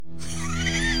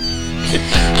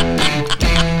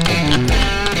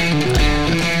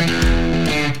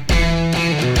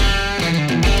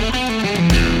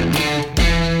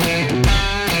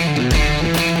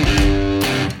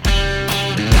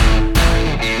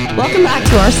Welcome back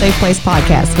to our Safe Place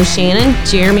podcast with Shannon,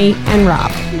 Jeremy, and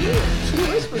Rob.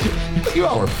 You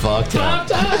all were fucked up.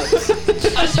 This is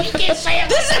the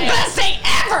best day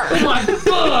ever! Oh my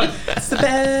god! It's the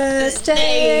best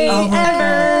day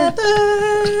ever.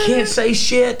 Can't say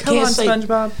shit. Come on,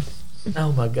 SpongeBob.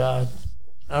 Oh my god!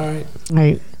 All right, All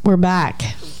right, we're back.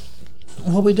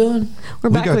 what we doing? We're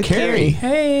back got with Carrie.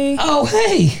 Hey. Oh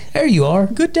hey, there you are.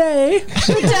 Good day.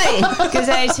 Good day. Good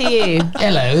day to you.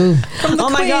 Hello. Oh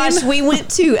my Queen. gosh, we went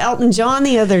to Elton John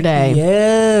the other day.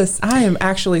 Yes, I am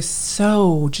actually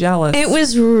so jealous. It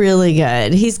was really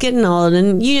good. He's getting old,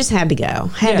 and you just had to go.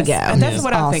 Had to go. And that's It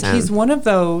what was I think. awesome. He's one of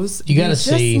those You gotta just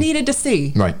see. needed to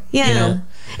see. Right. Yeah. you know.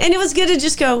 And it was good to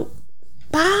just go,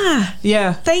 bye.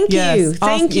 Yeah. Thank Yes. you.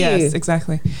 Thank you. Yes,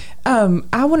 exactly.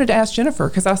 I wanted to ask Jennifer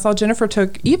because I saw Jennifer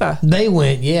took Eva. They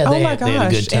went. Yeah. Oh They my had a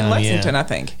gosh. good time. In Lexington, yeah. I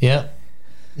think. Yep.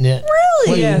 Yeah.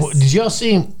 Really? Wait, Yes. did y'all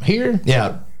see him here?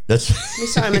 Yeah. That's We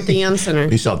saw him at the Yum Center.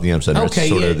 we saw it at the Yum Center. Okay, It's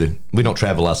sort yeah. of we don't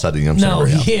travel outside the Yum No.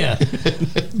 Center. Yeah.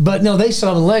 But no, they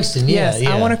saw him in Lexington. Yeah. Yes,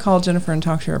 yeah. I want to call Jennifer and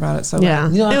talk to her about it. So Yeah.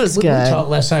 You know, It was we good. talked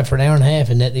last night for an hour and a half,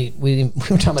 and that we were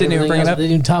talking about Didn't even everything bring it else. up? They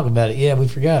didn't even talk about it. Yeah, we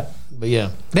forgot. But yeah,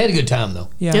 they had a good time though.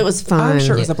 Yeah. It was fun. I'm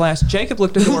sure it was a blast. Jacob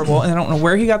looked adorable, and I don't know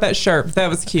where he got that shirt, but that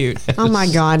was cute. Oh my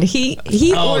God. He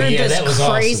Oh, ordered yeah, this that was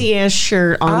awesome. crazy ass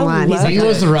shirt online. He's love like, He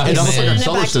was the right It almost man. like a sending it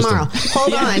solar back system. tomorrow.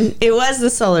 Hold on. It was the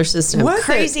solar system. Was it?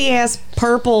 Crazy ass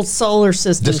purple solar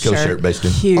system Disco shirt, basically.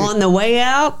 Cute. On the way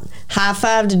out, high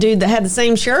five to dude that had the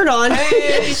same shirt on.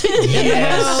 Yes,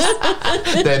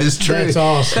 That is true. that's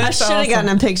awesome. I should have gotten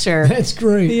a picture. That's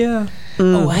great. Yeah.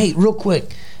 Oh, hey, real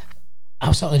quick. I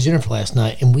was talking to Jennifer last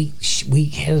night, and we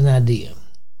had an idea.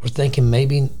 We're thinking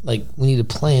maybe like we need to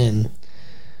plan,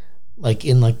 like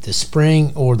in like the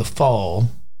spring or the fall,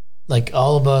 like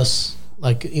all of us.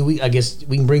 Like I guess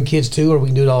we can bring kids too, or we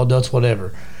can do it all adults,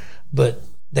 whatever. But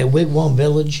that Wigwam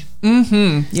Village,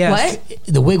 Yes. What?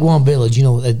 the Wigwam Village, you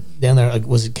know, down there, like,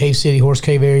 was it Cave City, Horse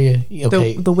Cave area?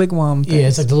 Okay, The wigwam. yeah,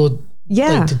 it's like the little.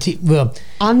 Yeah. Like well,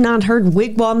 I've not heard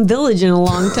Wigwam Village in a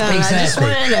long time. I just Exactly.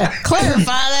 wanted to clarify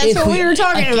that's if what we were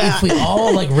talking like, about. If we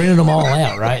all like rented them all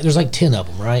out, right? There's like 10 of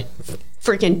them, right?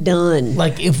 Freaking done.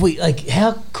 Like if we like,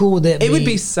 how cool would that be? It would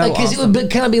be so Because awesome. it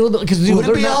would kind of be a little bit. Because Would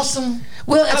it be awesome?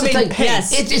 Well, that's I the mean, thing. hey,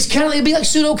 yes. It's kind of it'd be like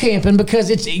pseudo camping because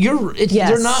Yes.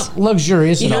 they're not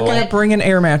luxurious You're at all. going to bring an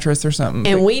air mattress or something.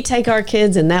 And we take our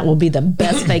kids, and that will be the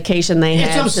best vacation they That's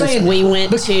what I'm have since saying. we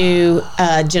went to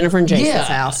Jennifer and Jason's Yeah,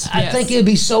 house. I think it'd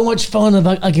be so much fun if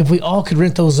like if we all could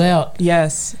rent those out.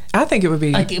 Yes. I think it would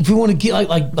be. Like if we want to get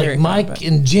like Very fun, Mike but-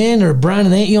 and Jen or Brian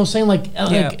and Aunt, you know what I'm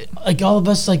saying? Yeah. Like all of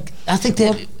us, like I think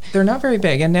that. They're not very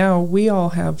big. And now we all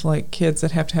have like kids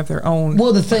that have to have their own.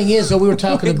 Well, the thing is, though, we were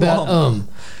talking Wigwam. about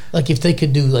like if they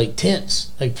could do like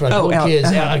tents, like for like Oh, little out, kids,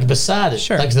 uh-huh. like beside it.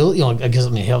 Sure. Like you know, I guess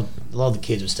hell, a lot of the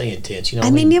kids would stay in tents. You know,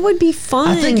 I mean, it would be fun.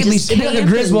 I think it'd be, just it'd be like a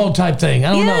camping. Griswold type thing.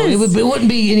 I don't know. It Yes. wouldn't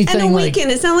be anything And a like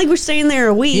weekend. It's not like we're staying there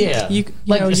a week. yeah. You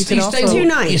like know, you stay could also- 2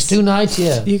 nights. It's 2 nights.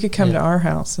 Yeah. You could come to our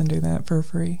house and do that for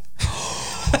free.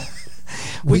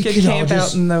 we could all camp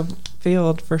just- out in the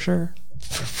field for sure.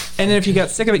 And then if you got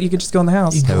sick of it, you could just go in the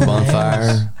house. Have a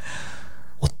bonfire.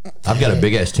 I've got a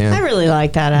big ass tent. I really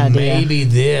like that idea. Maybe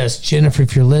this, Jennifer,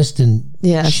 if you're listening,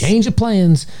 Yes. change the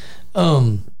plans.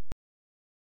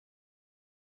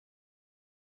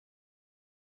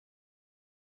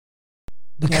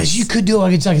 Because Yes. you could do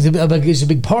like it's a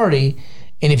big party,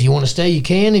 and if you want to stay, you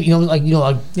can. If you know, like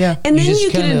Yeah. And then just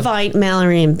you could kinda- invite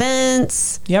Mallory and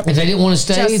Vince. Yep. if they didn't want to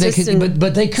stay, they Justice could. and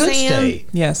But they could Sam. stay.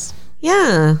 Yes.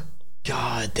 Yeah.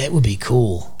 God, that would be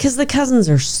cool. Because the cousins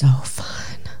are so fun.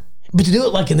 But to do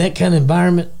it like in that kind of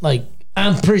environment, like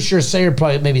I'm pretty sure Sarah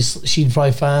she'd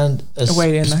probably find a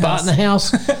way in the spot house. in the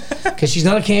house because she's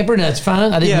not a camper, and that's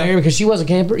fine. I didn't Yeah. marry her because she was a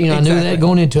camper. You know, I knew Exactly. that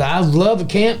going into it. I love a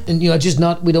camp, and it's just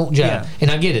not we don't jive, Yeah.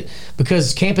 and I get it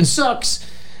because camping sucks,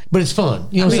 but it's fun.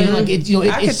 You know what I'm saying?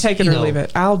 Like I could take it or leave it.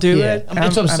 I'll do it.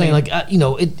 That's what I'm saying. mean, Like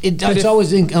it's if-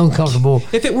 always uncomfortable.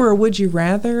 if it were a would you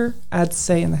rather, I'd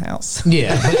stay in the house.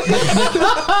 Yeah,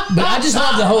 but I just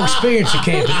love the whole experience of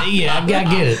camping. Yeah, I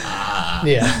get it.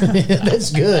 Yeah,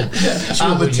 that's good.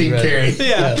 I'm a team Carrie.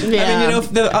 Yeah. I mean,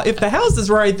 if the house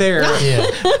is right there, Yeah.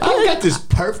 I've got this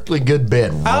perfectly good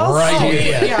bed I'll right stay,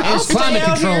 here. Yeah, I'll It's stay climate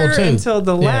out control, here too. until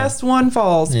the Yeah. last one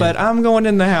falls. But I'm going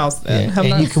in the house then. Yeah, I'm and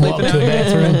not you can walk sleeping to a out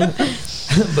here.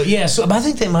 bathroom. But yeah, but I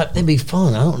think that'd be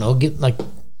fun. I don't know, get like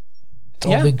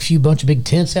throw Yeah. a bunch of big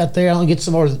tents out there. I don't get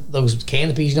some more of those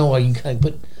canopies. You know, where you can kind of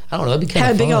put. I don't know. That'd be kind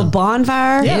Have of a fun. big old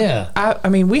bonfire. Yeah. I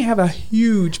mean, we have a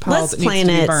huge pile Let's that needs plan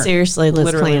to be it. burnt. Seriously, let's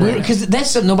Literally. plan it. Because that's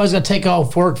something nobody's got to take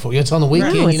off work for. It's on the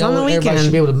weekend. No, it's on the Everybody weekend.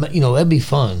 should be able to. That'd be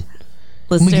fun.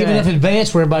 Let's we do give enough it.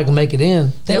 advance where everybody can make it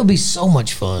in. That would be so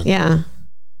much fun. Yeah.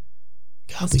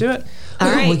 Let's do it. All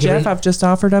right. We could- Jeff, I've just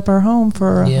offered up our home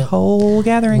for a Yeah. whole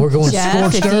gathering. We're going Jeff,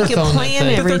 scorched if you earth could on that plan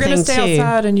thing. but they're going to everything, stay too.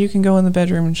 outside, and you can go in the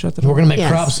bedroom and shut the door. We're going to make Yes.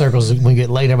 crop circles when we get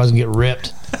late. Everybody's going to get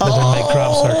ripped. We're going to make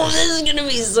crop Oh, circles. this is gonna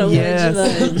be so Yes.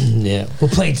 much fun. Yeah. We'll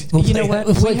play You know what?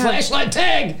 We'll play We have- flashlight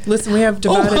tag. Listen, we have Oh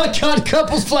divided, my God,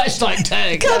 couples flashlight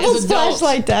tag. That is Couples adults.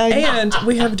 flashlight tag. and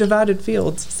we have divided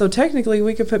fields. So technically,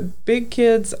 we could put big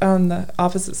kids on the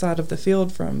opposite side of the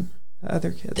field from the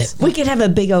other kids. We could have a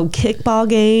big old kickball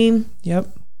game. Yep.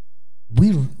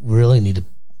 We really need to,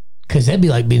 because that'd be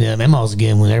like being at Mama's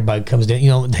again when everybody comes down. You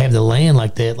know, to have the land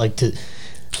like that, like to.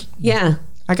 Yeah,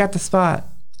 I got the spot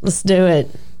let's do it.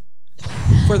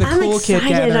 for the I'm cool kid excited.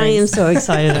 gatherings. I am so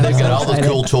excited. They got all the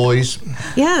cool toys.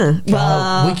 Yeah.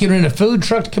 Well, we can rent a food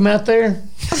truck to come out there.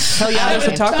 Hell yeah, there's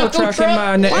a taco truck in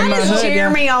my why hood. does Yeah.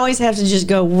 Jeremy always have to just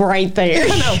go right there?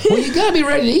 Well, you gotta be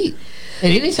ready to eat at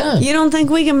any time. You don't think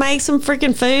we can make some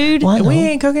freaking food? Well, I know. We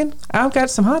ain't cooking. I've got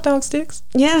some hot dog sticks.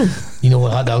 Yeah. You know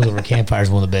what? Hot dogs over a campfire is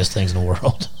one of the best things in the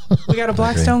world. We got a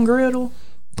Blackstone griddle.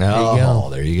 Oh,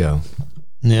 there you go.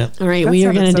 Yeah. All right, That we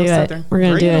are going sounded to so do it. Southern. We're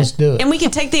going to do Let's it. do it. And we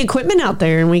could take the equipment out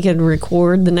there and we could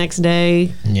record the next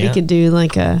day. Yeah. We could do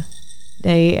like a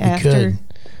day after. Could.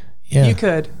 Yeah. You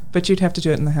could, but you'd have to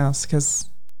do it in the house because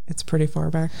it's pretty far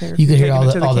back there. You could hear Taking all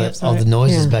it the to all the campsite.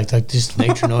 noises Yeah. back, like just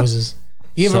nature noises.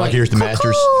 You ever So like, here's the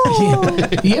Masters.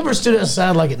 you ever stood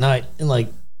outside like at night and like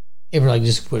ever like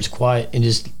just where it's quiet and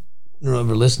just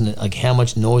ever listen to like how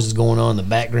much noise is going on in the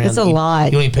background? It's a that you- lot.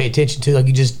 You don't even pay attention to. Like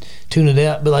you just tune it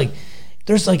out, but like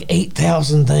there's like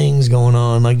 8,000 things going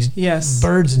on, like just Yes.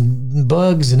 birds and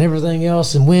bugs and everything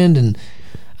else and wind and.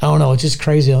 I don't know. It's just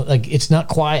crazy. Like it's not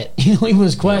quiet. You know, even when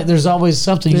it's quiet, there's always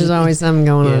something. There's always something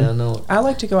going Yeah, I on. know. I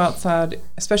like to go outside,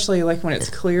 especially like when it's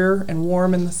clear and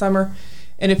warm in the summer.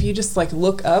 And if you just like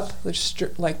look up, just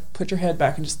like put your head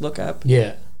back and just look up,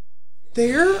 Yeah.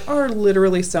 there are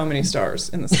literally so many stars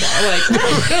in the sky. Like,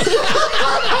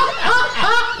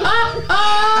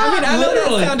 I mean, I know that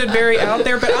Literally. sounded very out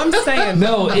there, but I'm saying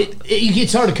No,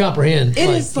 it's hard to comprehend. it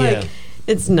is like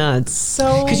It's nuts.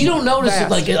 so. because you don't notice it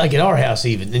vast. like at our house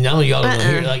even, and I know y'all don't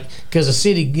hear it, like because the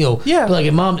city, you know, Yeah. Like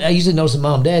at mom, I usually notice at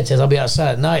mom and dad says I'll be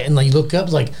outside at night, and like you look up,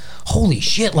 it's like holy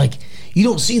shit, like you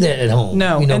don't see that at home.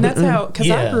 No, you know, and but- that's how, because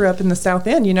I yeah. grew up in the South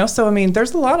End, you know, so I mean,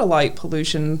 there's a lot of light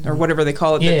pollution or whatever they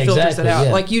call it that Yeah, filters exactly, it out.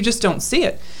 yeah. Like, you just don't see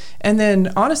it. And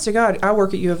then, honest to God, I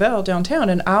work at U of L downtown,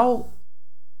 and I'll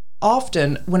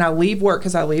often, when I leave work,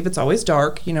 because I leave, it's always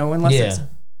dark, you know, unless Yeah.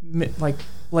 it's like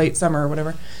late summer or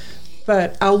whatever.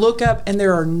 But I'll look up, and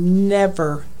there are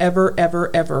never, ever, ever,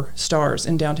 ever stars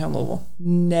in downtown Louisville.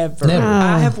 Never. Never.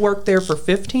 I have worked there for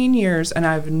 15 years, and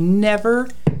I've never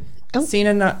seen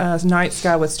a night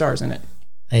sky with stars in it.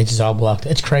 And it's just all blocked.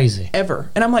 It's crazy. Ever.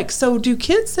 And I'm like, so do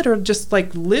kids that are just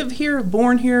like live here,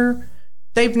 born here,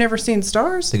 they've never seen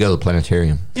stars? They go to the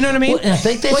planetarium. You know what I mean? Well, and I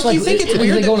think that's like you like- think it's if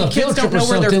weird they go on that a the field kids don't trip or know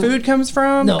where their something- food comes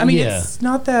from. No, I mean, yeah. it's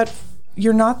not that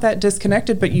you're not that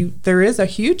disconnected, but there is a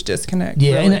huge disconnect.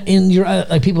 Yeah, really. and you're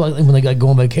like people like when they like go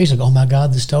on vacation, like oh my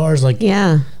god, the stars, like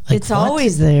Yeah. Like it's what?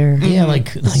 always there. yeah,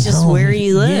 like It's just where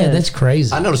you live. Yeah, that's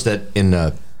crazy. I noticed that in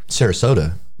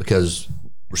Sarasota because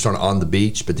we're starting on the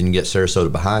beach, but then you get Sarasota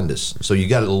behind us. So you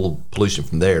got a little pollution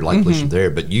from there, light pollution there,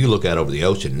 but you look out over the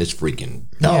ocean and it's freaking.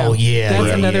 Oh yeah, That's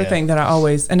yeah, another yeah. thing that I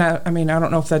always, and I mean, I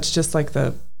don't know if that's just like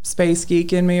the space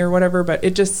geek in me or whatever, but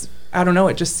it just, I don't know,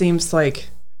 it just seems like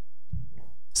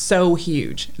so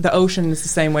huge. The ocean is the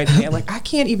same way to me. Like, I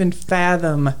can't even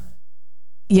fathom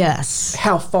Yes.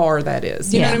 how far that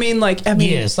is. You know Yeah. what I mean? Like, I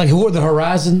mean, Yeah, it's like over the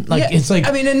horizon. Like yeah, it's like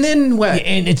I mean, and then what?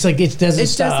 and it's like it doesn't It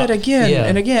stop. does it again Yeah.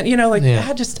 and again. You know, like Yeah.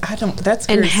 I don't. That's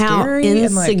And very how scary.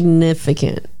 And like,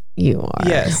 insignificant you are.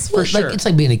 yes, for Well, sure. Like, it's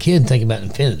like being a kid thinking about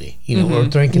infinity, you know, or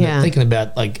thinking Yeah. thinking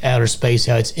about like outer space,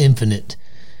 how it's infinite.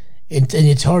 And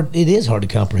it's hard. It is hard to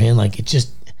comprehend. Like it's just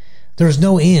there's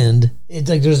no end. It's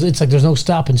like there's no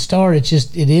stop and start. It's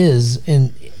just it is,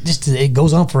 and just it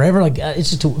goes on forever. Like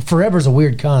it's just forever is a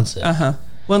weird concept.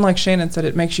 Well, and like Shannon said,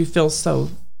 it makes you feel so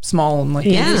small and like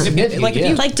Yeah. insignificant. Like if Yeah.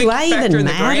 you Like, do I even factor in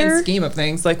the matter? grand scheme of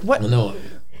things, like what? I know.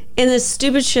 And the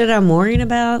stupid shit I'm worrying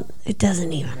about, it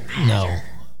doesn't even matter. No,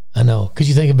 I know. Because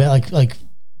you think about like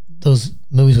those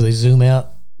movies where they zoom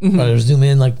out or they zoom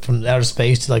in like from outer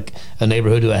space to like a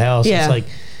neighborhood to a house. Yeah. It's like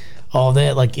all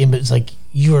that. Like it's like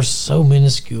you are so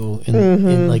minuscule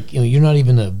and like you know you're not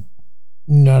even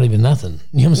nothing.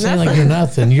 You know what I'm saying? Like you're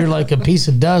nothing. You're like a piece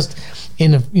of dust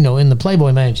in the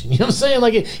Playboy Mansion. You know what I'm saying?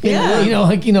 Like Yeah.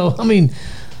 I mean.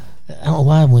 I don't know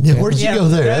why I went there. Where'd you go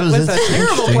there? That was a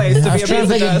terrible place to I be was a trying to piece of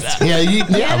think dust. of,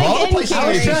 Yeah, of all the again, places Carrie.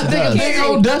 I was trying to think of a big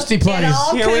old dusty It place.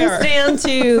 all Here we comes are. down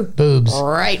to Boobs.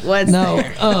 right. What's No,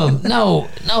 there? no.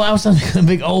 I was thinking of a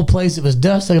big old place that was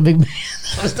dust like a big man.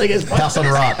 I was thinking House on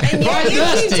the Rock. And yeah, you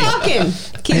keep Dusty. talking.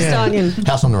 Keep talking.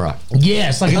 House on the Rock.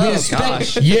 yes, like a speck.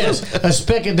 gosh. Yes, a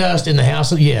speck of dust in the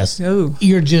house. Yes, Ooh.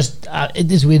 you're just.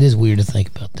 It is weird to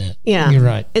think about that. Yeah, you're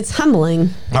right. It's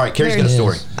humbling. All right, Carrie's got a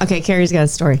Very story. Okay, Carrie's got a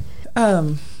story. I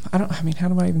mean, how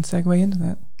do I even segue into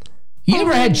that? You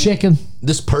ever had chicken?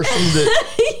 This person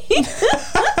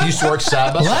that used to work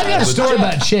side by Well, I side. got a with story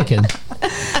Jack. about chicken.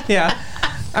 Yeah.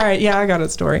 All right. Yeah, I got a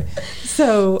story.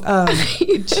 So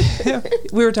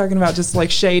we were talking about just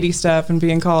like shady stuff and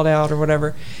being called out or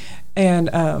whatever. And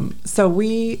so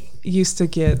we used to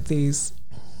get these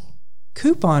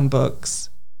coupon books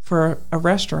for a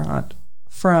restaurant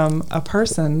from a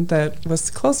person that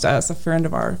was close to us, a friend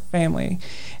of our family.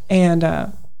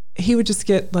 And he would just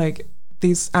get like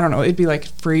these, I don't know, it'd be like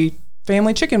free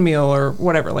family chicken meal or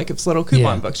whatever. Like it's little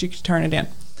coupon books. You could turn it in.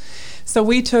 So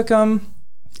we took them.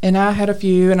 And I had a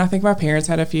few, and I think my parents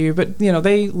had a few, but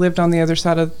they lived on the other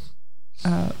side of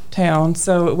town,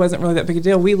 so it wasn't really that big a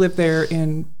deal. We lived there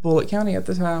in Bullitt County at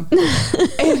the time.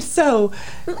 And so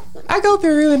I go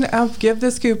through and I'll give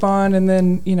this coupon, and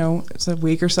then, it's a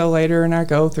week or so later, and I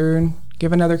go through and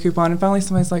give another coupon, and finally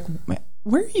somebody's like,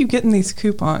 where are you getting these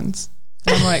coupons?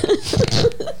 And I'm like,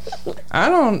 I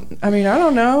don't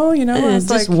know, I was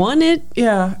Just like, wanted.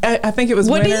 yeah, I think it was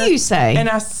What do winter. you say? And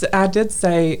I did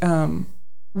say,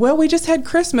 well, we just had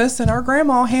Christmas and our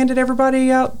grandma handed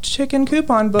everybody out chicken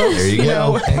coupon books. There you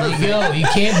go. There you go. You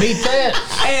can't beat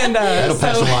that. And That'll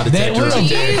pass a lie That detector will. right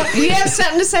there. You have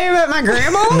something to say about my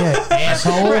grandma? Yeah,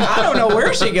 asshole. I don't know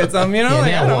where she gets them, Yeah, like,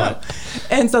 I now don't what? know.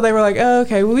 And so they were like, oh,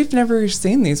 okay, well, we've never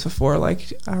seen these before.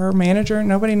 Like our manager,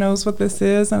 nobody knows what this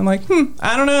is. I'm like,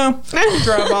 I don't know.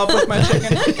 Drive off with my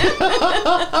chicken.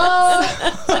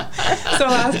 So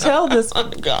I tell this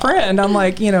friend, I'm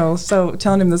like, so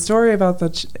telling him the story about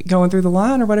the going through the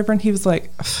line or whatever, and he was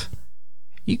like,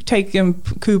 you take them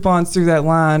coupons through that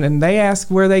line and they ask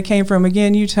where they came from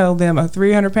again, you tell them a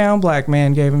 300-pound black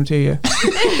man gave them to you.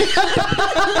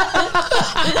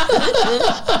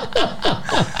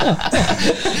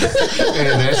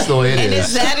 And that's the way it And is.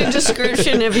 is that a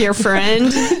description of your friend?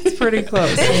 It's pretty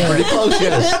close. Pretty close,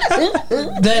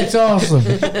 yes. That's awesome.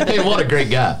 Hey, what a great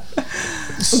guy.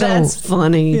 So, That's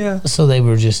funny. Yeah. so they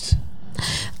were just.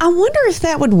 I wonder if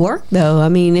that would work, though. I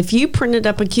mean, if you printed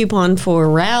up a coupon for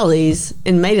rallies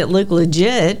and made it look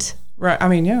legit. Right. I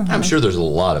mean, yeah. I'm sure there's a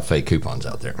lot of fake coupons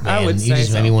out there. I would you say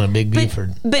just so. made me want a Big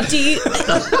Buford. But do you?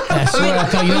 That's what I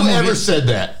thought. I'm Whoever said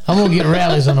that? gonna get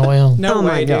rallies on the way home. No Oh my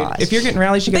way, dude. gosh. If you're getting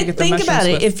rallies, you got to But get the think mushroom about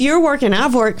it. Swift. If you're working,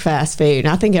 I've worked fast food.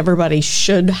 I think everybody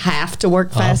should have to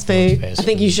work fast I've worked food. fast I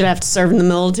think you should have to serve in the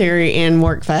military and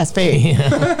work fast food.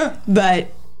 But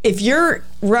if your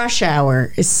rush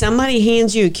hour is somebody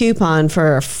hands you a coupon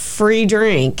for a free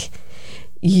drink,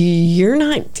 you're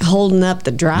not holding up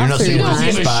the You're not drive-through seeing You don't what's line.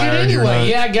 give a shit expired, you're anyway. not-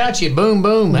 Yeah, I got you. Boom,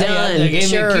 boom. Hey, Done. they gave me a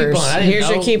Cheers. coupon. I didn't Here's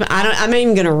know. your coupon. I'm not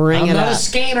even gonna ring I'm it not up. a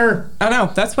scanner. I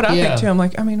know. That's what I Yeah. think, too. I'm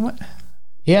like, I mean, what?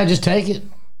 Yeah, just take it.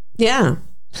 Yeah.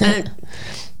 And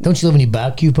Don't you love when you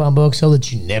buy coupon books so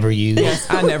that you never use?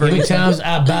 I never Every use them. time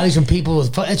I buy these from people,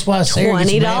 that's why Sarah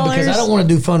gets mad because I don't want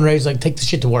to do fundraisers like take the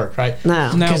shit to work, right?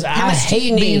 No. Because How I much do you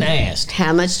hate being need? asked.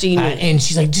 how much do you need? And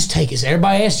she's like, just take it. So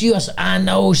everybody asks you. I said, I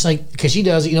know. She's like, because she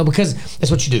does it, because that's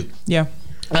what you do. Yeah.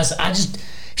 I said,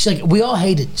 she's like, we all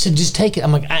hate it. So just take it.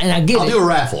 I'm like, and I get I'll it. do a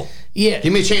raffle. Yeah.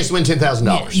 Give me a chance to win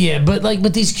 $10,000. Yeah,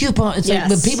 but these coupons, it's like,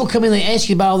 Yes. but people come in, they ask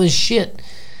you about all this shit.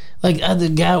 Like the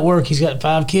guy at work, he's got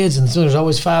 5 kids, and so there's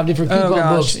always 5 different coupon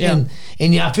gosh, books. yeah.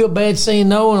 And I feel bad saying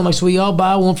no, and I'm like, so we all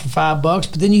buy one for $5,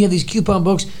 but then you have these coupon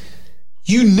books.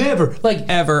 You never, like,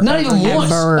 Ever, not ever, even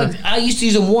once. ever. Like, I used to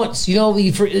use them once,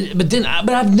 but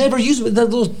I've never used them. The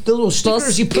little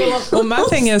stickers you put on. Well, my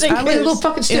thing is, I Stickers. live Little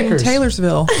fucking in stickers.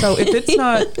 Taylorsville, so if it's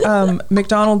not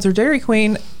McDonald's or Dairy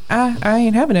Queen, I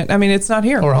ain't having it. I mean, it's not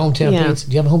here. Or hometown Yeah. pizza.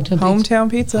 Do you have a hometown pizza?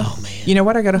 Hometown pizza. Oh, man. You know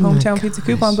what? I got a hometown pizza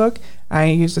coupon book. I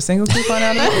ain't used a single coupon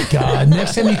out of it. God,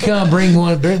 next time you come, bring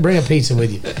one. Bring a pizza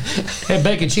with you. That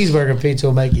bacon cheeseburger pizza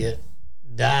will make you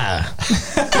die.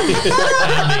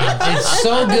 I mean, it's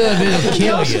so good it'll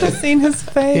kill I should have you. seen his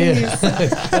face.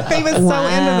 He was so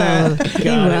into that. He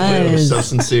God, It was was. so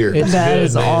sincere. It's That good,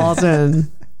 is man.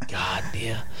 awesome. God,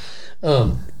 yeah.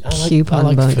 I Coupon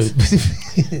like bucks.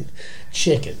 food.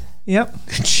 Chicken. Yep.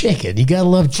 Chicken. You gotta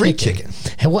love chicken. Free chicken.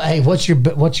 Hey, what's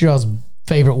your all's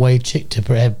favorite way to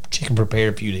have chicken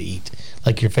prepared for you to eat?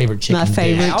 Like your favorite chicken. My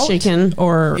favorite dish. chicken.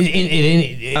 Or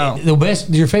The best.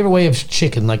 Your favorite way of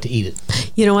chicken, like to eat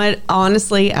it. You know what?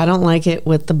 Honestly, I don't like it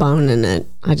with the bone in it.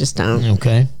 I just don't.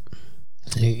 Okay.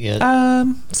 Yeah.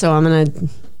 So I'm gonna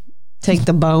take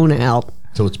the bone out.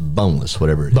 So it's boneless,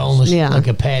 whatever it is. Boneless, Yeah. like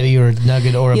a patty or a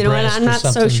nugget or a You know what? breast I'm or not so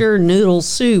something. sure noodle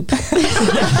soup.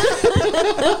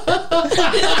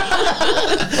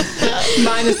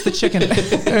 minus the chicken.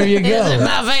 There you go.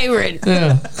 My favorite.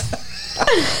 Yeah.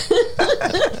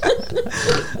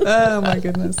 Oh my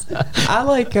goodness. I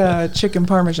like chicken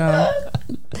parmesan.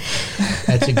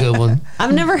 That's a good one.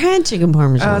 I've never had chicken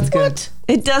parmesan. Oh, that's good.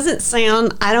 It doesn't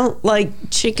sound. I don't like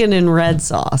chicken in red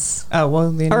sauce, Oh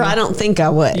well, then or I don't think I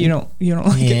would. You don't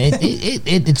like Yeah, it.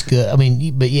 it's good. I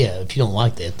mean, but yeah, if you don't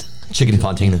like that, then Chicken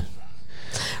fontina.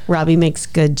 Robbie makes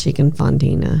good chicken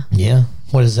fontina. yeah.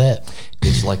 What is that?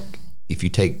 It's like if you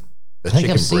take a think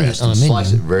chicken I've seen it breast on and a menu.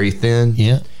 slice it very thin,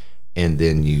 Yeah, and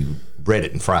then you bread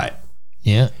it and fry it.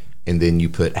 yeah. And then you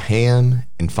put ham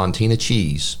and fontina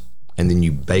cheese, and then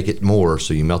you bake it more,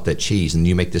 so you melt that cheese, and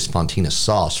you make this fontina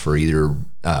sauce for either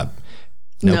gnocchi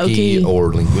Gnocchi.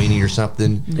 or linguine or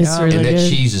something. It's really and that good.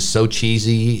 cheese is so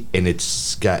cheesy, and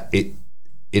it's got it.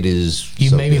 It is. You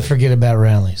so made me good. forget about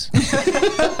Rowley's.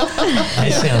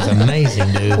 That sounds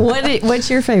amazing, dude. What's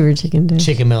your favorite chicken dish?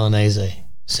 Chicken Milanese.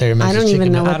 Sarah makes I don't chicken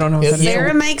even know. I don't know what that is.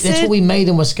 Sarah makes That's it. what we made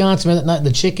in Wisconsin that night.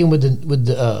 The chicken with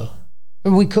the.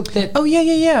 Remember we cooked that Oh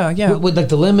yeah. with like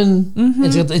the lemon.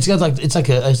 It's got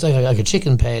like a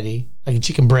chicken patty, like a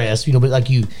chicken breast, but like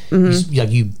you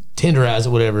tenderize it,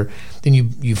 whatever. Then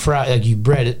you fry, like you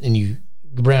bread it and you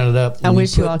brown it up. I and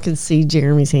wish you all could see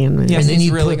Jeremy's hand. Right Yes, And then he's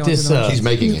you really put going this. through the He's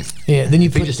making it. Yeah. Then you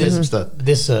He put just did some this. stuff.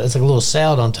 This it's like a little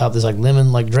salad on top. There's like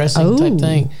lemon like dressing type Oh.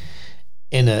 thing.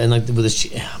 And like with this,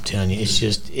 I'm telling you,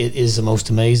 it is the most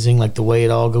amazing. Like the way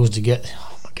it all goes together.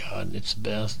 Oh my God, it's the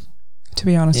best. To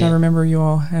be honest, I Yeah. remember you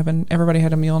all everybody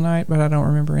had a meal night, but I don't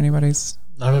remember anybody's.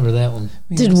 I remember that one.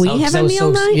 Did we Oh, 'cause have that a was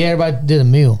meal night? Yeah, everybody did a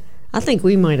meal. I think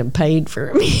we might have paid for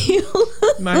a meal.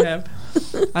 Might have.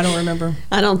 I don't remember.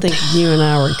 I don't think you and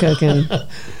I were cooking.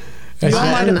 You all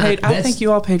might have not- paid. I that's- think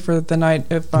you all paid for the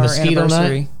night of our mosquito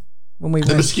anniversary night? when we The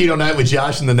went. mosquito night with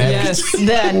Josh and the napkins.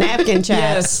 Yes. The napkin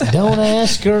chaps. Yes. Don't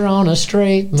ask her on a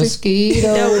straight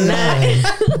mosquito Don't night.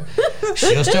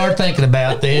 She'll start thinking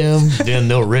about them, then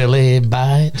they'll really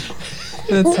bite.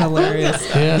 That's hilarious.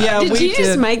 Yeah, Did we you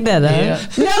just make that up?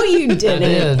 Yeah. No, you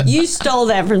didn't. did. You stole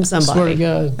that from somebody. Swear to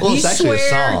God. Well, You it's actually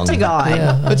swear a song. to God.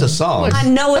 Yeah. It's a song. I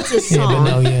know it's a song,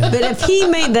 no, yeah. but if he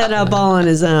made that up all on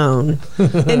his own,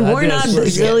 and we're did, not swear to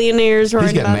God. bazillionaires right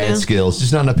He's got about mad now, skills.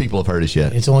 Just not enough people have heard us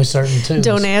yet. It's only certain tunes.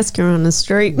 don't ask her on the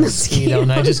straight You mosquito.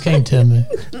 know, they just came to me.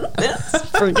 That's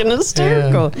freaking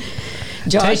hysterical.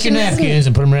 Josh Take your and his- napkins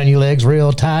and put them around your legs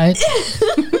real tight.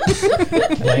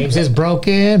 James is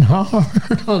broken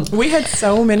heart. We had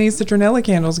so many citronella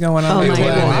candles going on. Oh at the my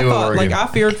table. God. I thought, Oregon. I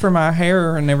feared for my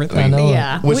hair and everything. I know.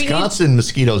 Yeah, Wisconsin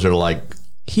mosquitoes are like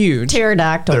Huge.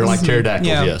 pterodactyls. they're like pterodactyls.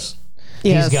 Yeah. Yes.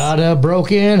 Yes. He's got a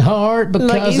broken heart Like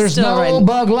because he's there's still no riding.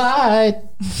 bug light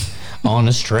on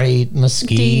a straight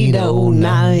mosquito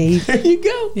night. night. There you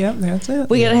go. Yep, that's it.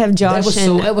 We gotta have Josh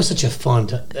That was such a fun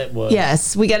time. That was.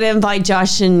 Yes, we got to invite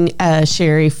Josh and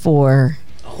Sherry for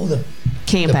Oh, the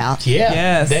camp out. yeah.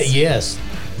 Yes. Yes.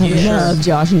 I love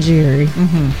Josh and Jerry.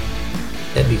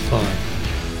 That'd be fun.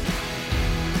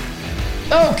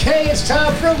 Okay, it's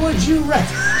time for Would You Rather.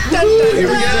 Here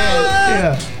we go.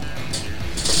 Yeah.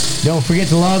 Don't forget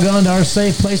to log on to our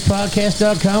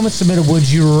safeplacepodcast.com and submit a Would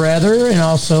You Rather. And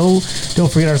also, don't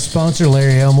forget our sponsor,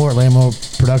 Larry Elmore at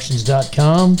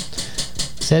LarryElmoreProductions.com.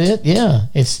 Is that it? Yeah.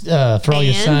 It's for all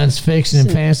your And- science fiction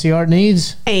and fantasy art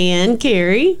needs. And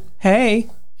Carrie. Hey,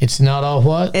 It's not all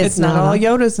what? it's not all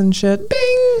Yodas and shit.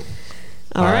 Bing.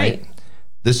 All right.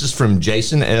 This is from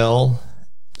Jason L.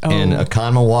 in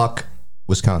Oconomowoc,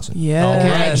 Wisconsin. Yes. All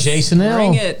right, Jason L.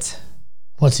 Bring it.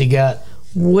 What's he got?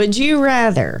 Would you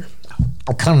rather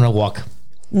I kind of walk.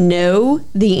 know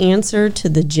the answer to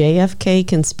the JFK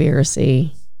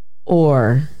conspiracy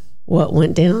or what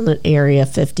went down at Area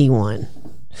 51?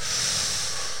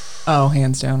 Oh,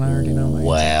 hands down. I already know. mine.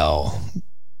 Wow.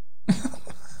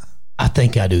 I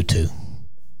think I do too.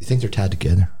 You think they're tied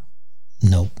together?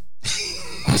 Nope.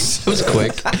 That was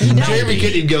quick. Jeremy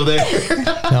couldn't even go there.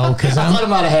 No, because I thought I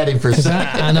might have had him for a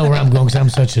second. I know where I'm going because I'm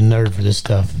such a nerd for this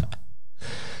stuff.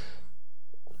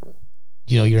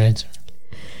 You know your answer?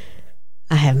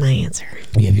 I have my answer.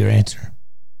 You have your answer.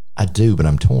 I do, but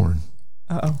I'm torn.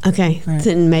 Uh-oh. Okay, right.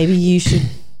 then maybe you should.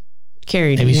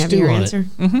 Carrie, do Maybe you have stew your on it. answer?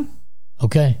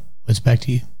 Okay. It's back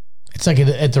to you. It's like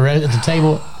at the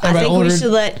table. I think ordered. we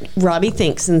should let Robbie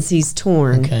think since he's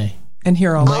torn. Okay. And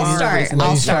here all I'll start.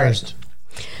 Ladies first.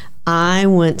 I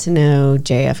want to know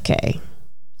JFK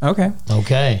Okay.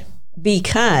 Okay.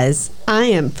 because I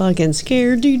am fucking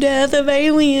scared to death of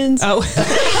aliens. Oh,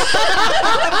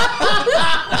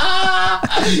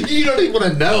 You don't even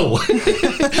want to know.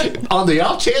 On the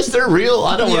off chance they're real,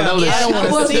 I don't want to know this. I don't I want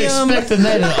to wasn't see them. expecting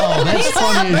that at all. That's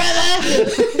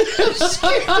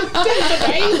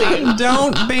funny.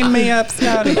 Don't beam me up,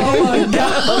 Scotty. Oh my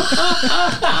God.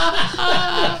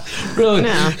 Really?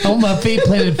 No. On my feet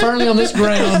planted firmly on this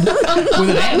ground with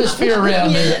an atmosphere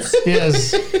around it.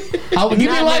 Yes. Give me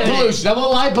Not light doing it. pollution. I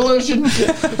want light pollution. I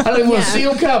don't even want to see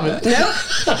them coming.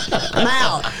 I'm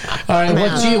out. All right,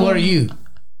 what are you?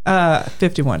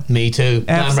 51. Me too.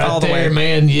 F's I'm right all the there, way.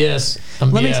 man. Yes.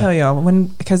 Let me tell y'all,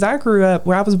 because I grew up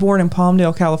where I was born in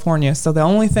Palmdale, California. So the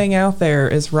only thing out there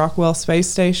is Rockwell Space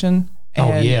Station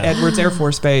and Edwards Air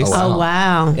Force Base. Oh,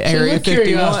 wow. Area your 51,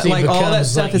 curiosity like all that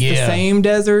becomes stuff like, is the yeah. same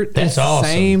desert. That's it's the awesome.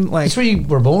 Same, like, That's where you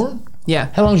were born? yeah,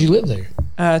 How long did you live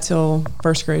there? till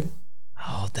first grade.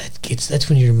 Oh, that's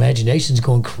when your imagination's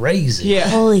going crazy. Yeah.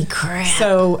 Holy crap.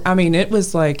 So, I mean, it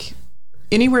was like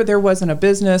anywhere there wasn't a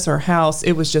business or house,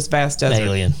 it was just vast desert.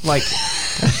 Alien. Like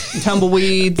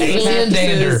tumbleweeds, Alien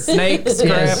dander. cactuses, snakes, crap.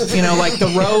 Yes. You know, like the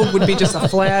road would be just a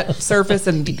flat surface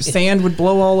and sand would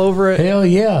blow all over it. Hell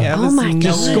yeah. Yeah, it Oh was my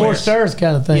Just nowhere. scorched earth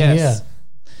kind of thing. Yes.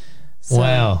 Yeah.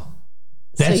 Wow.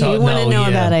 So you want to know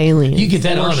about aliens? You get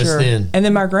that For honest sure. then. And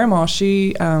then my grandma,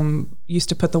 she used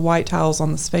to put the white tiles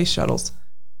on the space shuttles.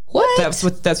 What?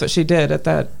 That's what she did at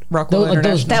that Rockwell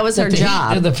International. That was her like the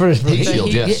job. The first Heat The shield,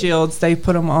 heat yes. shields, they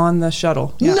put them on the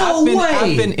shuttle. No way.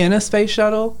 I've been in a space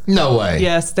shuttle. No way.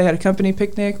 Yes, they had a company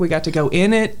picnic. We got to go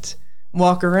in it,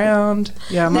 walk around.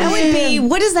 Yeah, That would be,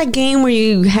 what is that game where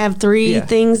you have three Yeah.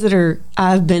 things that are,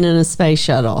 I've been in a space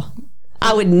shuttle?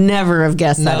 I would never have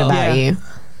guessed that No. about Yeah. you.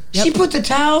 She put the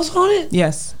tiles on it?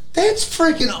 Yes, That's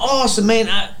freaking awesome, man.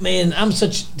 when I was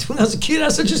a kid, I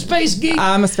was such a space geek.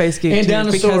 I'm a space geek and too,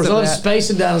 dinosaurs. because I of love that. space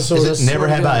and dinosaurs. Is it Never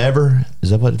Have I Ever?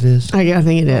 Is that what it is? I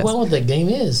think it is. Well, what that game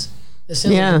is. It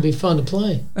sounds Yeah. like it'd be fun to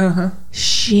play.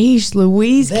 Sheesh,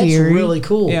 Louise, That's Carey. really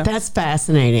cool. Yeah. That's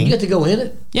fascinating. You got to go in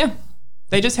it? Yeah,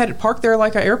 they just had it parked there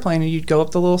like an airplane, and you'd go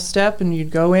up the little step, and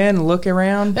you'd go in and look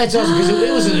around. That's awesome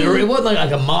because it wasn't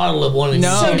like a model of one.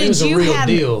 No. So it did was a you real have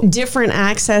deal. different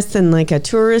access than like a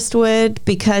tourist would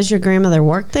because your grandmother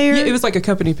worked there? Yeah, it was like a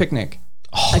company picnic.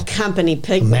 a company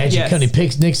picnic. Imagine Yes. company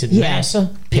picnics at Yeah.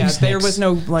 NASA. Yeah, there was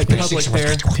no like public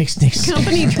there. Picnics.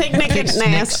 Company picnic at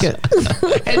NASCA.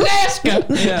 At NASCA.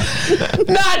 Yeah,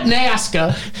 Not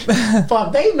NASCA.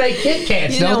 Fuck, they make Kit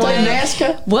Kats, You know don't they? what?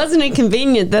 NASCA. Wasn't it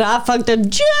convenient that I fucked up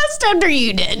just after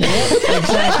you did?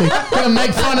 Exactly. They're gonna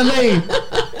make fun of me.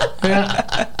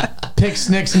 Yeah.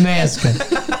 Picnics and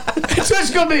NASCA. It's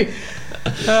just gonna be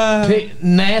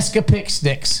NASCA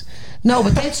picnics. No,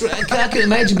 but that's right. I can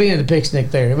imagine being at a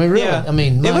picnic there. I mean, really. yeah. I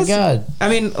mean, It my was- God. I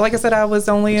mean, like I said, I was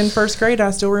only in first grade.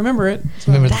 I still remember it.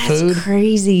 Remember the That's food?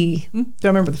 crazy. Don't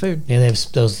remember the food. Yeah, they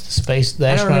have those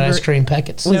astronaut remember ice it. cream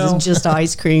packets. Was No. it just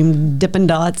ice cream, Dippin'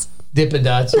 Dots? Dippin'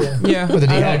 Dots, yeah. Yeah, With the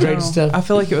I don't dehydrated know. stuff. I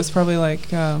feel like it was probably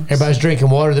like Everybody's drinking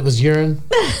water that was urine.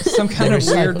 some kind of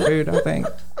Never weird said- food. I think.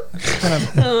 Kind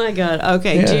of, Oh my God.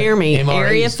 Okay, Yeah. Jeremy, MREs.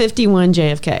 Area 51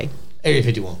 JFK. Area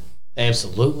 51.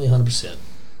 Absolutely, 100%.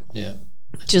 Yeah.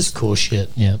 Just Cool shit.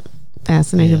 Yeah.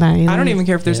 fascinated by aliens. I don't even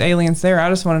care if there's aliens there. I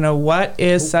just want to know what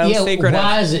is so yeah, secret.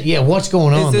 why is it? Yeah, what's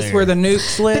going on Is this there? where the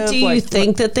nukes live? But do you Like,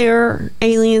 think that there are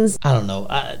aliens? I don't know.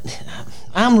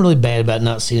 I'm really bad about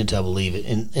not seeing it till I believe it.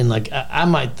 And like, I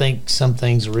might think some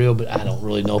things are real, but I don't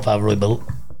really know if I really,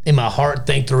 in my heart,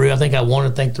 think they're real. I think I want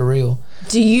to think they're real.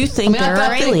 Do you think there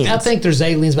are aliens? I think there's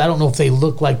aliens, but I don't know if they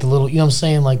look like the little, you know what I'm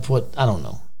saying? Like what? I don't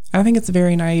know. I think it's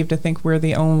very naive to think we're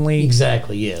the only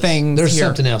Exactly, yes. Things There's here.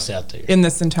 something else out there. in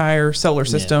this entire solar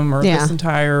system or Yeah. this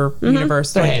entire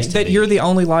universe. There Like, has to that be. you're the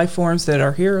only life forms that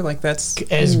are here. Like that's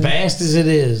As vast as it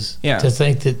is, Yeah. to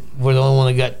think that we're the only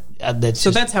one that got that's so.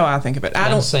 just, That's how I think of it. I I'm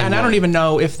the don't, same and I don't way. even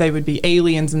know if they would be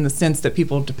aliens in the sense that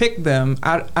people depict them.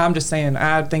 I'm just saying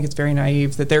I think it's very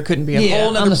naive that there couldn't be a Yeah,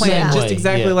 whole I'm other the same planet just way,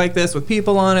 exactly yeah. like this with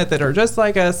people on it that are just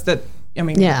like us. That I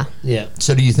mean, Yeah. yeah.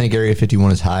 So do you think Area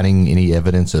 51 is hiding any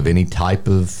evidence of any type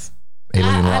of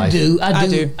alien I life? do. I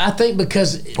do. I think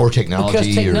because Or technology, Because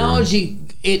or- technology,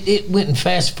 it went and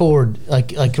fast forward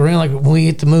like around like when we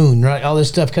hit the moon, right? All this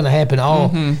stuff kind of happened all,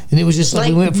 and it was just like,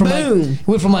 we Like went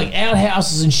from boom.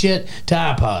 outhouses and shit to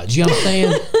iPods. You know what I'm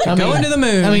saying? I Going to the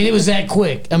moon. I mean, it was that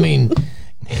quick. I mean,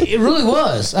 it really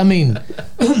was. I mean,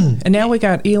 And now we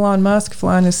got Elon Musk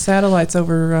flying his satellites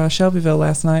over Shelbyville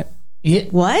last night. yeah,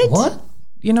 What? What?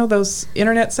 you know those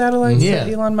internet satellites Yeah.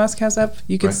 that Elon Musk has up?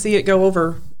 You could Right. see it go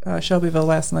over Shelbyville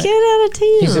last night. Get out of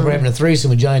town. He said we're having a threesome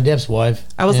with Johnny Depp's wife.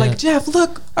 I was Yeah. like, Jeff,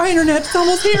 look, our internet's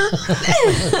almost here.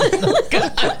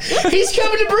 He's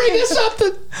coming to bring us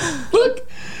something. Look.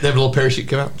 They have a little parachute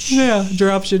come out. Yeah,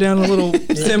 drops you down a little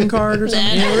SIM card or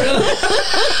something.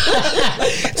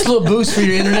 It's a little boost for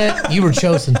your internet. You were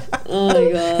chosen. Oh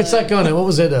my god. It's like on what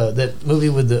was it? That movie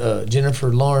with the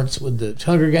Jennifer Lawrence with the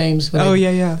Hunger Games. When Oh,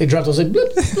 they, yeah. They dropped those like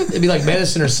bloop, bloop. It'd be like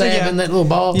medicine or salve Yeah. in that little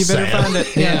ball. You better Salve. find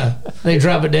it. Yeah. They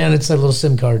drop it down. It's a little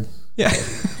SIM card. Yeah.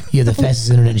 You have the fastest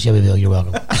internet in Shelbyville. You're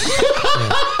welcome.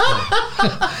 Yeah.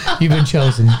 You've been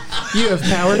chosen You have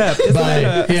powered up. Isn't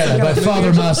that a- by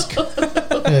Father Musk.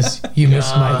 Yes,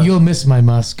 you'll miss my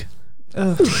Musk.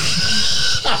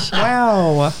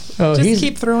 Wow. Oh, Just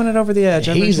keep throwing it over the edge.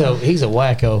 every he's time. a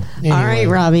wacko. Anyway. All right,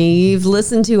 Robbie, you've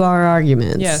listened to our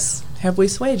arguments. Yes. Have we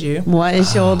swayed you? What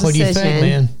is your decision? What do you think,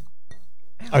 man?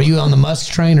 Are you on the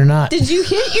Musk train or not? Did you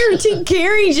hit your teeth?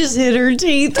 Carrie just hit her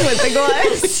teeth with the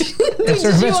glass. That's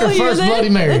her, that's her first Bloody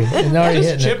Mary. And already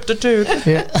hitting it. Chipped a tooth.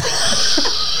 Yeah.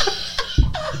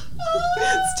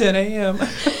 It's 10 a.m.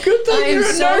 Good thing I'm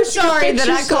so sorry that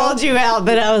I called you out,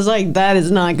 but I was like, that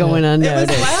is not going It was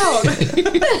unnoticed.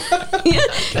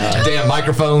 loud. Damn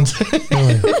microphones.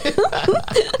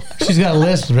 She's got a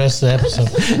list for the rest of the episode.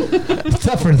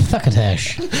 Thuffer and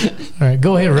Thuckatash. All right,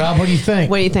 go ahead, Rob. What do you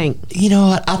think? What do you think? You know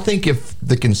what? I think if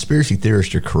the conspiracy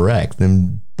theorists are correct,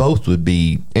 then both would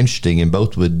be interesting and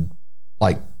both would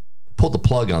like pull the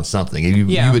plug on something.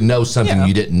 You would know something Yeah.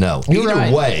 you didn't know. You're Either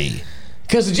right. way.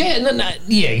 Because the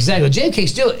yeah, exactly.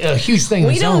 JFK's still a huge thing.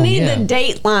 We don't need the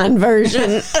Dateline version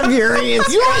of your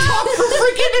answer. You want to talk for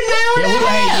freaking an hour and a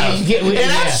half?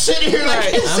 And I'm sitting here like,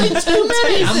 it's in 2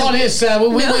 minutes. I'm on his side. We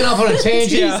went off on a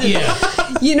tangent. Yeah.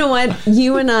 Yeah. You know what?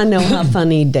 You and I know how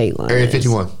funny Dateline Area is.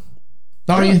 51.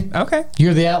 Are you? Okay.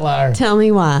 You're the outlier. Tell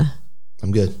me why.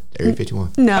 I'm good. Area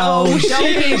 51. No, don't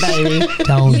be, baby.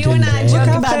 Don't You and I do joke that.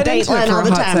 I've about fed into it Dateline for all a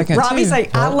the hot time. second, Robbie's too.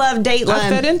 like, I love I fed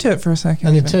Dateline. into it for a second.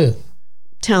 I did too.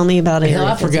 Tell me about it. Hell,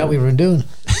 I forgot we were doing it.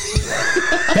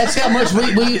 That's how much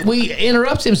we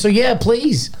interrupt him. So yeah,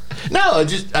 please. No,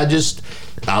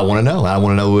 I want to know. I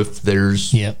want to know if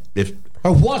there's if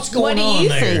Or what's What going do on you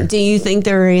there? think? Do you think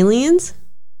they're aliens?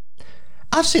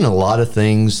 I've seen a lot of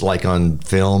things like on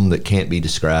film that can't be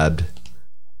described.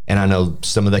 And I know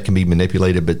some of that can be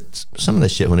manipulated, but some of that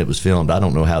shit when it was filmed, I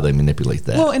don't know how they manipulate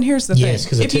that. Well, and here's the Yes, thing.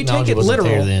 'cause the if you take technology it wasn't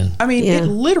there literal, then. I mean, Yeah. it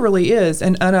literally is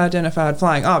an unidentified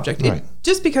flying object. Right.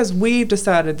 Just because we've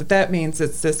decided that means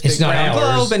it's this big not round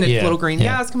ours. globe and it's Yeah. little green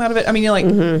Yeah. guys come out of it. I mean, you're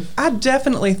like, I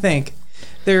definitely think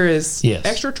there is Yes.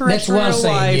 extraterrestrial That's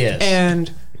what I'm saying, life yes.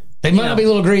 and They might not be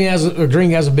little green guys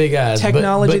with big eyes.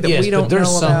 Technology but that yes, we don't but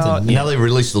there's know something. about. Yeah. Now they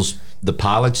released the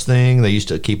pilots thing. They used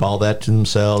to keep all that to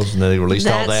themselves, and then they released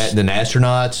all That's- that. And then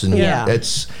astronauts, and Yeah.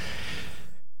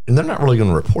 and they're not really going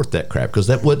to report that crap because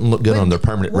that wouldn't look good on their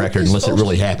permanent record unless it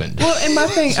really happened. well, and my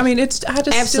thing, I mean, I just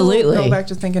Absolutely. still go back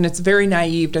to thinking it's very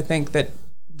naive to think that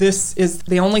this is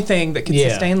the only thing that can Yeah.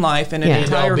 sustain life in an Yeah.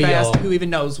 entire Be all, be vast all. who even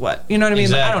knows what. You know what I mean? I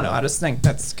Exactly. don't know. I just think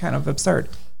that's kind of absurd.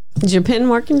 Is your pen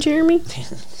working, Jeremy?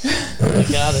 I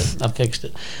got it. I fixed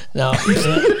it. No,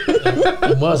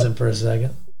 it wasn't for a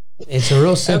second. It's a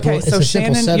real simple. Okay, it's so a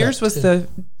simple Shannon, setup, yours was too. the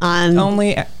On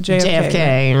only JFK.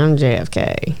 JFK. I'm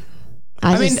JFK.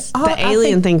 I mean, just, I the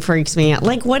alien think- thing freaks me out.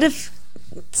 Like, what if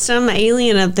some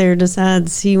alien up there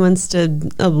decides he wants to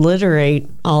obliterate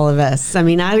all of us? I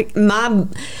mean, my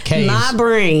Caves.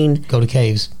 brain. Go to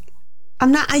caves.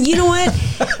 I'm not. You know what?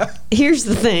 Here's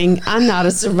the thing. I'm not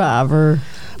a survivor.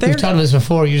 We've talked about this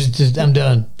before. You're just I'm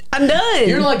done. I'm done.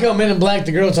 You're like Men in Black,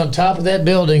 the girl that's on top of that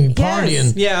building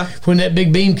partying. Yeah. When that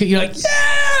big beam, you're like,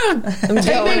 yeah, I'm take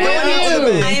me going with out.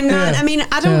 you. I am not. Yeah. I mean,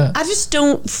 I don't. Yeah. I just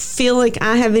don't feel like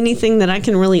I have anything that I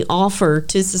can really offer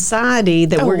to society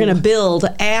that we're Oh. going to build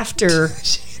after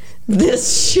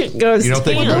this shit goes You don't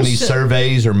think down. we're going to need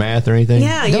surveys or math or anything?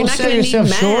 Yeah, Don't you're not sell going to need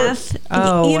yourself short. math.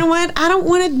 Oh. You know what? I don't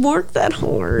want to work that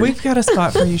hard. We've got a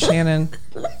spot for you, Shannon.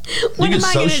 What You am can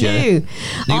I going to associate. do?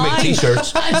 You can make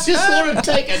T-shirts. I just want to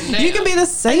take a nap. You can be the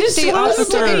safety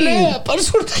officer. I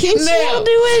just want to take a Can still nap.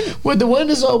 do it. With the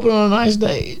windows open on a nice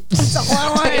day. That's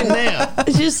all I want. Nap.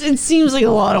 It seems like a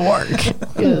lot of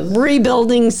work.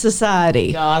 Rebuilding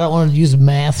society. God, I don't want to use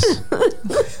maths.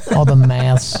 All the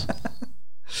maths.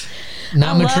 I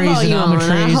love Nometries all and you on. I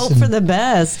ometries hope for the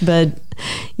best, but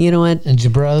you know what? and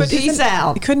jabras. Peace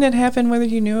out. Couldn't it happen whether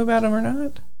you knew about them or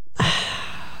not?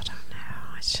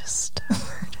 It's just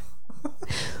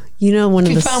You know, one If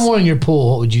of you the found one in your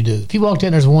pool, what would you do? If you walked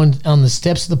in, there's one on the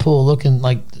steps of the pool looking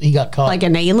like he got caught. like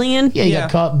an alien. yeah, he Yeah.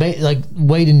 got caught like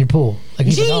weighed in your pool. Like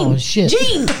he's like, Gene, oh shit.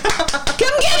 Gene, come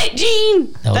get it,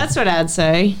 Gene. No. That's what I'd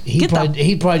say. He'd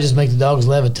probably just make the dogs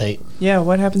levitate. Yeah,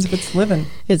 what happens if it's living?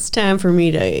 It's time for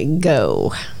me to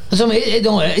go. So I mean,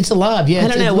 it's alive. Yeah, I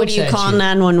don't know. What do you call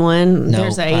 911?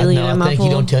 There's an alien in my I think pool.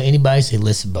 you don't tell anybody. Say,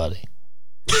 listen, buddy,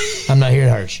 I'm not here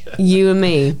to hurt you, You and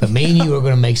me. but me and you are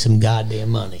going to make some goddamn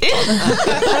money.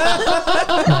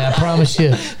 Like, I promise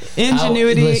you.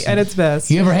 Ingenuity Listen, at its best.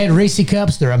 You ever had Reese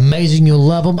cups? They're amazing. You'll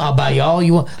love them. I'll buy you all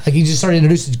you want. Like you just started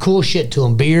introducing cool shit to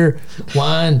them: beer,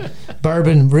 wine,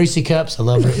 bourbon, Reese cups. I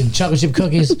love it. And chocolate chip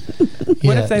cookies.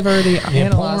 What if they've already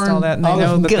analyzed all that and they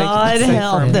know that God they can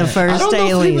help from the it? I first don't know if he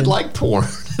alien. would like porn.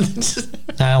 I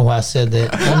don't know why I said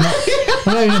that.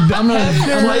 I'm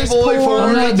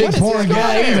not a big porn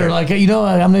guy either. Like I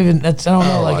don't even. I don't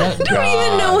know. Like I don't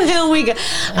even know how we got.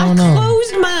 I don't know.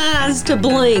 closed my eyes to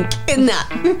blink, and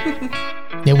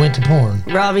that. it went to porn.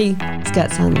 Robbie, it's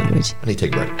got sign language. I need to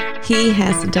take a break. He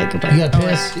has to take a break. You got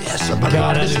pissed? Yes, somebody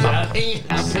God, pissed I my do. pants.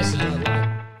 I'm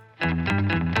pissing.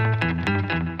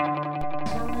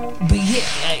 But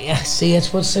yeah, see,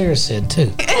 that's what Sarah said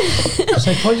too. It's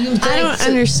like, what do you think? I don't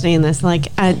understand this.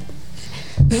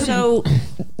 So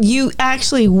you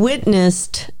actually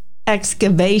witnessed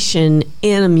excavation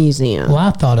in a museum. Well,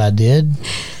 I thought I did.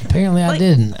 Apparently, I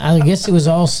didn't. I guess it was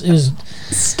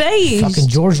Staged. fucking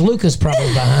George Lucas probably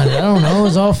behind it. I don't know. It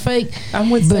was all fake. I'm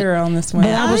with Sarah on this one.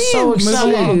 But I was I so am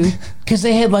excited too. because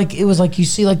they had like, it was like you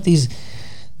see like these,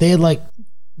 they had like,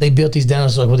 they built these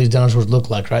dinosaurs, like what these dinosaurs look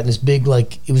like, right? And this big,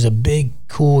 like, it was a big,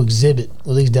 cool exhibit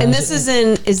with these dinosaurs.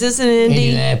 And is this in Indy?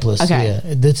 Indianapolis, Okay.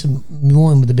 yeah. That's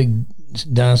one with the big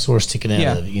dinosaur sticking out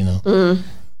Yeah. of it, you know.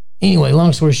 Anyway,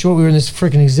 long story short, we were in this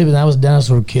freaking exhibit, and I was a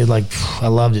dinosaur kid. Like, I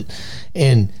loved it.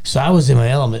 And so I was in my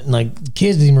element. And, like, the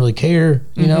kids didn't really care,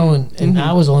 you know, and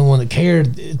I was the only one that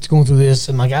cared. It's going through this.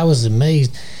 And, like, I was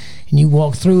amazed. And you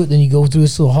walk through it, then you go through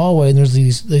this little hallway, and there's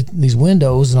these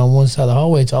windows, and on one side of the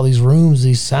hallway, it's all these rooms,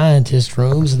 these scientist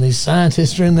rooms, and these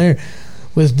scientists are in there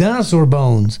with dinosaur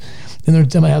bones. And they're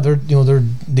telling me how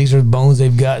these are bones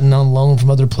they've gotten on loan from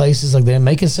other places. Like they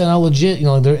make it sound all legit, you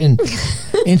know. Like they're in,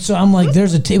 and so I'm like, it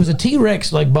was a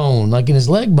T-Rex like bone, like in his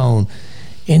leg bone,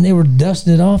 and they were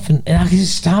dusting it off, and I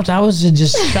just stopped. I was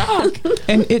just shocked.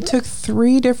 And it took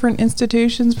 3 different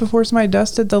institutions before somebody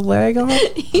dusted the leg off.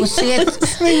 Well, see, I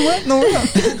mean, what in the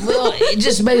world? well, it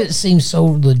just made it seem so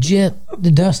legit, the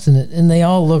dusting it, and they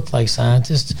all looked like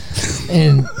scientists,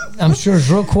 and I'm sure it's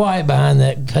real quiet behind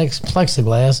that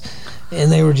plexiglass,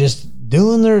 and they were just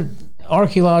doing their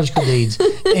archaeological deeds.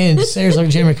 And Sarah's like,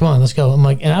 Jeremy, come on, let's go. I'm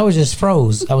like, and I was just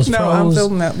froze. I was No, froze. I'm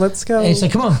filming that. Let's go. And he's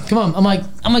like, come on. I'm like,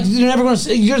 you're never going to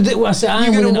see. I said,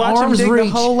 I'm You're within gonna watch them arm's dig reach.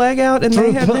 the whole leg out, and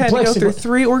they had to go through plexiglass.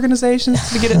 3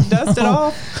 organizations to get it dusted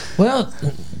off. Well,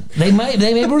 they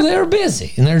were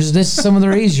busy, and this is some of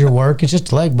their easier work. It's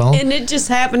just a leg bone. And it just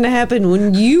happened to happen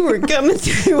when you were coming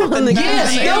through on the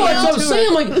Yes, no, that's what I'm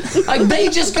saying. Like they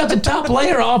just got the top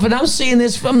layer off, and I'm seeing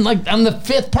this. I'm the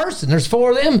 5th person. There's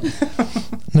 4 of them.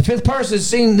 And the 5th person has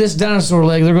seen this dinosaur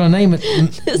leg. They're going to name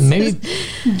it maybe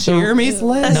Jeremy's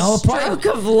leg. No, stroke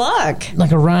of luck.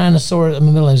 like a rhinosaur. My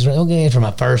middle name's okay for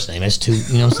my first name. That's 2. You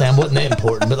know what I'm saying? I wasn't that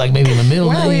important, but like maybe my middle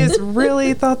Wow, he name. has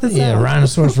really thought this Yeah, out.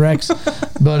 Rhinoceros Rex.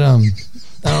 But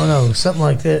I don't know, something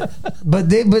like that. But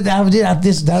I did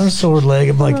this dinosaur leg.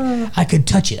 I'm like, I could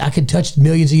touch it. I could touch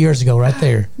millions of years ago, right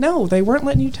there. No, they weren't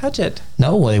letting you touch it.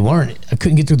 No, they weren't. I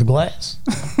couldn't get through the glass.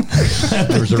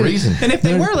 There's a reason. And if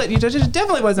they were letting you touch it, it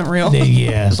definitely wasn't real.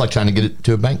 Yeah, It's like trying to get it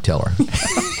to a bank teller.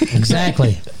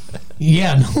 exactly.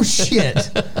 Yeah, no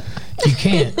shit. You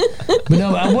can't. But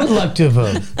no, I would like to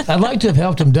have. I'd like to have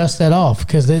helped them dust that off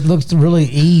because it looks really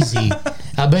easy.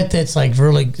 I bet that's like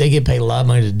really. They get paid a lot of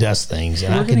money to dust things,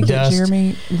 and We're I going can to get dust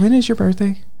Jeremy. When is your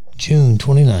birthday? June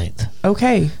 29th.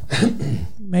 Okay.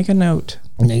 Make a note.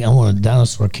 I want a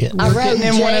dinosaur kit. I wrote getting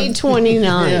him one of-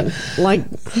 J29.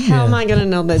 Like, how am I going to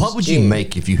know that's What would you June?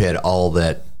 make if you had all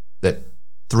that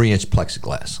 3-inch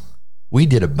plexiglass? We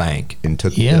did a bank and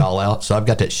took Yeah. it all out, so I've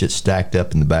got that shit stacked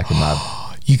up in the back of my.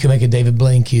 You can make a David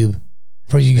Blaine cube.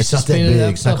 Where you can It's not spin that it big.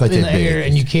 up, It's not up quite in that the air, big.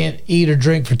 and you can't eat or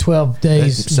drink for 12 It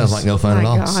days. sounds like no fun at My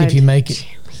all. God. See if you make it.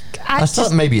 I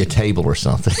thought maybe a table or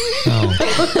something.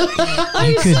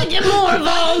 I'm could- thinking more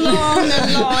along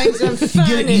the lines of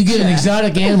You get an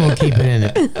exotic animal and keep it in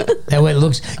it. That way it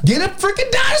looks. Get a freaking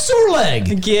dinosaur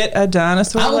leg. Get a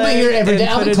dinosaur I will be leg here every and day.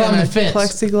 I'll put be it in climbing a the fence.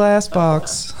 plexiglass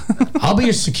box. I'll be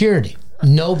your security.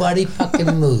 Nobody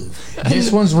fucking move.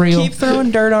 This one's real. Keep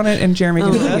throwing dirt on it, and Jeremy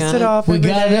can my dust God. it off. We every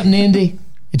got it day. up in Indy.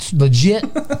 It's legit.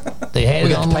 They had We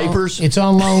it got on the loan. papers. It's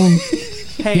on loan.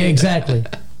 Hey, Yeah, exactly.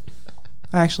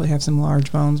 I actually have some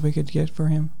large bones we could get for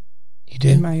him You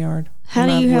in do. my yard. How in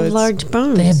do my you have woods. large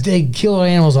bones? They kill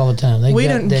animals all the time. We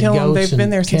didn't kill them. They've been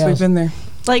there since we've been there.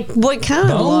 Like what kind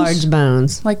of Bones? large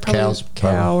bones? Like probably Cows, a cow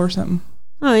probably. or something.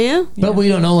 Oh yeah. But we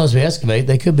don't know unless we excavate.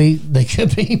 They could be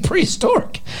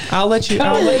prehistoric. I'll let you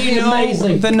know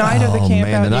Amazing. the night of the camp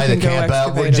out. The night you of the can go camp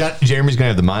out, excavate it. Jeremy's gonna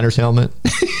have the miner's helmet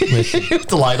with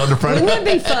the light on the front of Wouldn't it.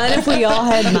 that be fun if we all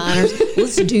had minors?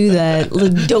 Let's do that.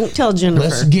 Don't tell Jennifer.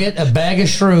 Let's get a bag of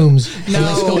shrooms and No.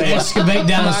 let's go excavate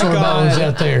dinosaur God. bones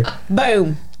out there.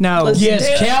 Boom. No. Let's-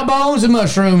 Yes, cow bones and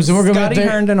mushrooms. And we're going to Scotty be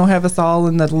there. Herndon will have us all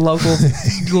in the local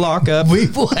lockup. We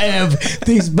will have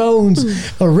these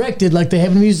bones erected like they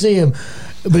have in a museum.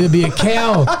 But it'll be a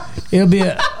cow. It'll be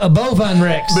a bovine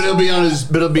rex. But it'll be on his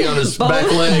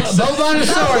back legs.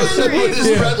 Bovinosaurus. With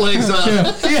his front legs up.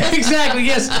 Yeah, exactly.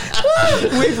 Yes.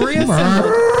 We've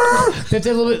reassembled. It's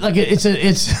a little bit like it's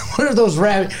what are those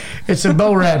rabbit? It's a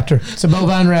bow raptor. It's a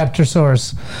bovine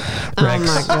raptorsaurus. Oh Rex.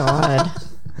 my god.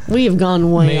 We have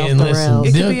gone way Man, off the listen. rails.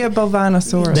 It could be a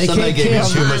bovinosaurus. They Somebody can't gave me kill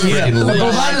too much yeah, freaking the leash.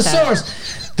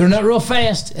 bovinosaurus. They're not real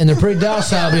fast and they're pretty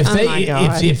docile. But if my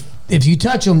God. if you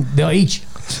touch them, they'll eat you.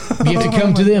 You have to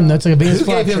come to them. That's like a big Who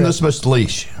gave him this much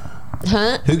leash?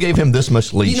 Huh? Who gave him this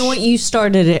much leash? You know what? You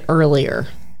started it earlier.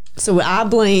 So I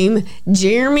blame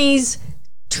Jeremy's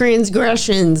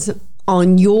transgressions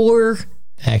on your.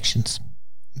 actions,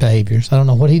 behaviors. I don't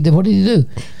know what he did. What did he do?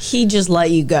 He just let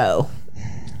you go.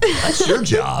 That's your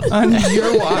job. On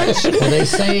your watch. Well, they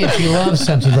say if you love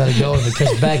something, let it go. If it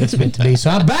comes back, it's meant to be. So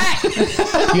I'm back.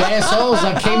 You assholes!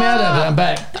 I came out of it. I'm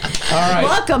back. All right.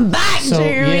 Welcome back, So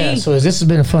Jeremy. yeah. So this has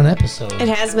been a fun episode. It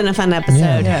has been a fun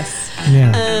episode. Yes.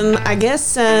 Yeah. I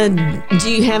guess,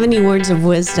 do you have any words of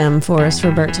wisdom for us,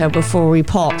 Roberto, before we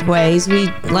part ways?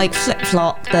 We like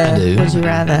flip-flop the do. would you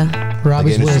rather.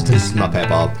 Robbie's Again, wisdom. this is my pap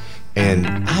Bob, and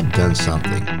I'd done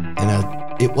something,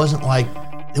 and it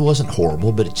wasn't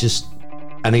horrible, but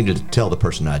I needed to tell the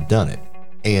person I'd done it,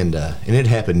 and it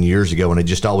happened years ago, and it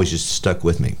just always stuck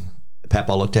with me.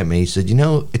 Papa looked at me, he said,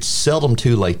 it's seldom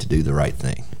too late to do the right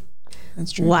thing.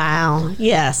 That's true. Wow.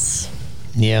 Yes.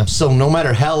 Yeah. So no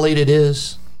matter how late it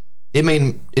is,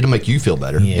 it'll make you feel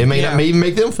better. Yeah. It may Yeah. not even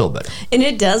make them feel better. And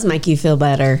it does make you feel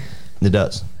better. It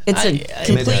does. It's a And it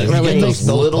complete does. You get release. those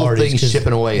little parties, things 'cause-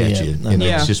 chipping away at yeah, you. I know.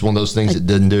 Yeah. It's just one of those things that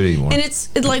doesn't do it anymore. And it's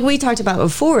like we talked about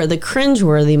before, the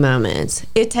cringeworthy moments.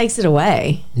 It takes it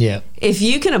away. Yeah. If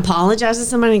you can apologize to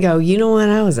somebody and go, you know what,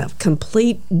 I was a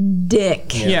complete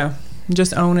dick. Yeah.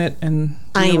 Just own it and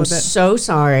I deal am with it. so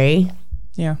sorry.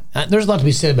 Yeah. There's a lot to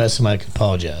be said about somebody who can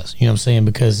apologize. You know what I'm saying?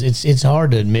 Because it's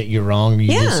hard to admit you're wrong. Or you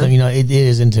did Yeah. something, it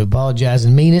is, and to apologize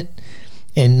and mean it,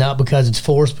 and not because it's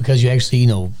forced, because you actually,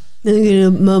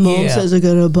 My mom Yeah. says I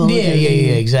gotta apologize. yeah,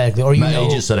 exactly. Or My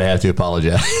agent said I have to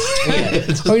apologize.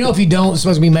 or if you don't,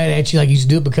 supposed to be mad at you, like you just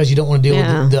do it because you don't want to deal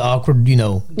Yeah. with the awkward,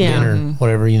 dinner,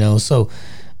 whatever, So,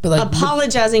 but like,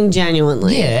 Apologizing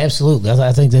genuinely. yeah, absolutely.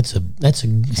 I think that's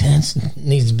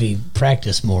needs to be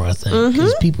practiced more. I think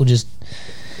because people just.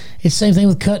 It's the same thing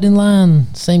with cutting in line.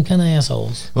 Same kind of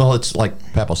assholes. Well, it's like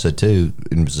Papa said too.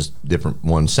 It was just a different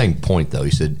one. Same point though. He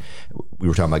said we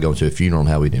were talking about going to a funeral and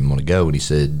how we didn't want to go, and he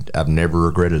said I've never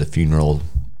regretted a funeral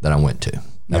that I went to.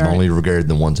 I've Right. only regretted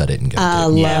the ones I didn't go I to.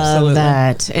 love absolutely.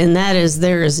 that. And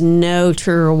there is no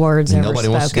truer words ever Nobody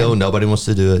wants to go. spoken. Nobody wants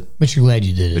to do it. But you're glad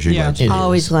you did it. But you're Yeah. glad you It did it.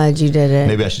 Always glad you did it.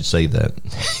 Maybe I should save that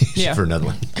Yeah. for another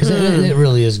one. Because it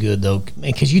really is good though,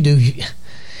 because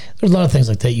there's a lot of things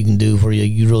like that you can do where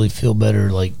you really feel better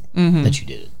that you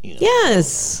did it.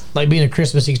 Yes. Like being a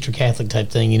Christmas Easter Catholic type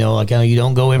thing, like I know you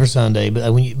don't go every Sunday,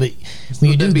 but when you do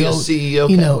that be go, a CEO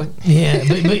Catholic? Yeah,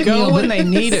 but Go when they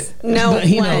need it. No, But,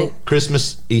 what?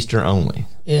 Christmas, Easter only.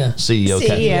 yeah, CEO. CEO,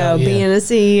 Catholic. yeah. being a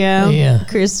CEO. Yeah.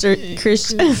 Christian.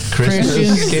 Christmas.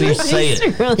 Christians. Can you say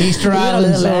it? Easter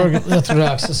Islands or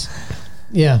Orthodoxes.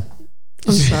 Yeah.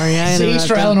 I'm sorry, I See,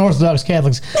 Easter interrupted. Island Orthodox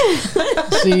Catholics.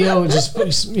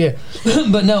 CEO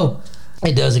yeah, but no,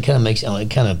 it does. It kind of makes it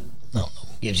kind of I don't know,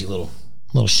 gives you a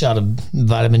little shot of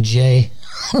vitamin J.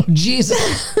 Oh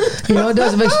Jesus, it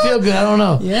does. It makes you feel good. I don't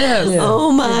know. Yes.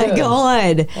 Oh my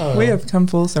God. We have come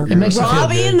full circle. It makes you feel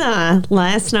Robbie good. and I,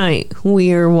 last night,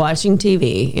 we were watching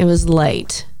TV. It was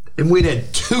late. And we'd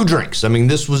had 2 drinks. I mean,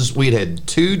 we'd had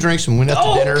 2 drinks and we went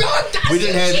out to dinner. We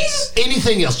didn't have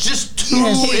anything else. Just 2.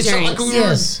 Yes, It's not like drinks.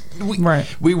 we were, Yes.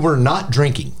 Right. we were not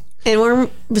drinking. And we're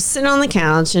sitting on the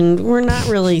couch and we're not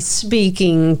really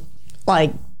speaking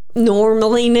like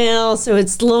normally now. So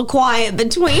it's a little quiet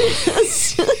between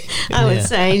us, I would Yeah.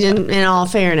 say, in all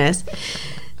fairness.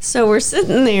 So we're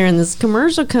sitting there and this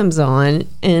commercial comes on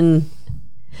and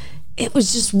it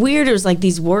was just weird. It was like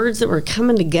these words that were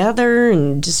coming together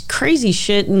and just crazy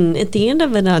shit. And at the end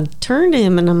of it, I turned to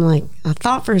him and I'm like, I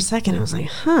thought for a second, I was like,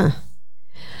 huh.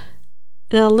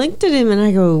 And I looked at him and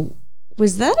I go,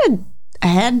 was that an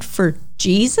ad for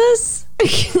Jesus?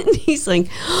 And he's like,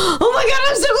 oh my God,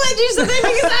 I'm so glad you said that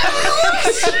because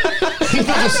I was. He did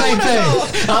the same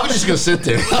thing. I was just gonna sit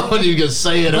there. I wasn't even gonna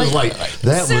say it. I was like,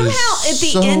 that Somehow was at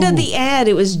the so... end of the ad,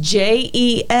 it was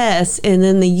JES and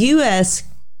then the US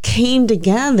came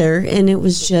together and it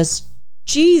was just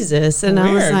Jesus. And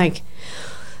I was Weird. like,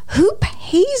 who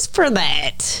pays for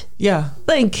that? Yeah.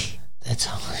 Like, That's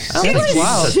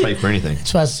Wow. Jesus pay for anything.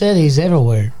 that's why I said he's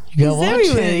everywhere. You gotta watch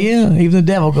everywhere. it. Yeah, even the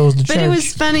devil goes to but church. it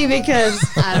was funny because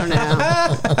I don't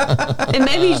know. And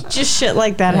maybe just shit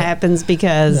like that happens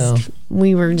because No.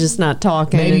 we were just not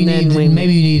talking. maybe you and then needed,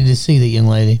 maybe you needed to see that young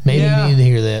lady. Maybe Yeah. you needed to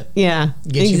hear that. yeah,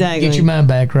 exactly. Get your mind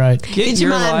back right. Get your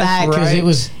mind back. Because right. it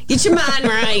was Get your mind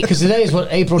right. because today is what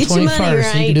April Get your money 21st. So you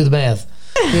right. can do the math.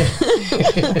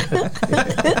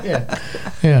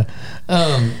 Yeah.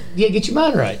 Yeah. Get your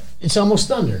mind right. It's almost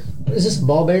thunder. What is this? A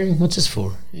ball bearing? What's this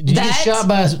for? Did you get That's- shot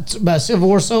by a Civil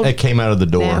War soldier? It came out of the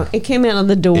door. Now, it came out of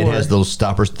the door. It has those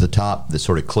stoppers at the top that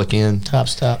sort of click in, Top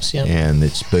stops. Yeah. and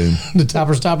it's boom. The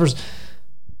toppers.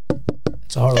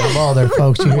 It's a hard little ball there,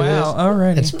 folks. You hear Wow. this? All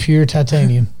right. It's pure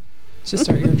titanium. Just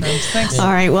our eardrums. Thanks. All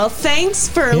right. Well, thanks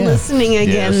for Yeah. listening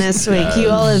again Yes. this week.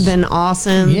 You all have been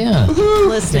awesome. Yeah.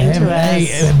 Listening to us.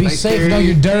 Hey, be safe in all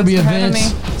your derby Thanks for having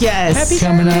events me. Yes. Happy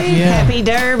coming up. Derby. Yeah. Happy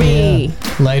Derby.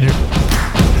 Yeah. Later.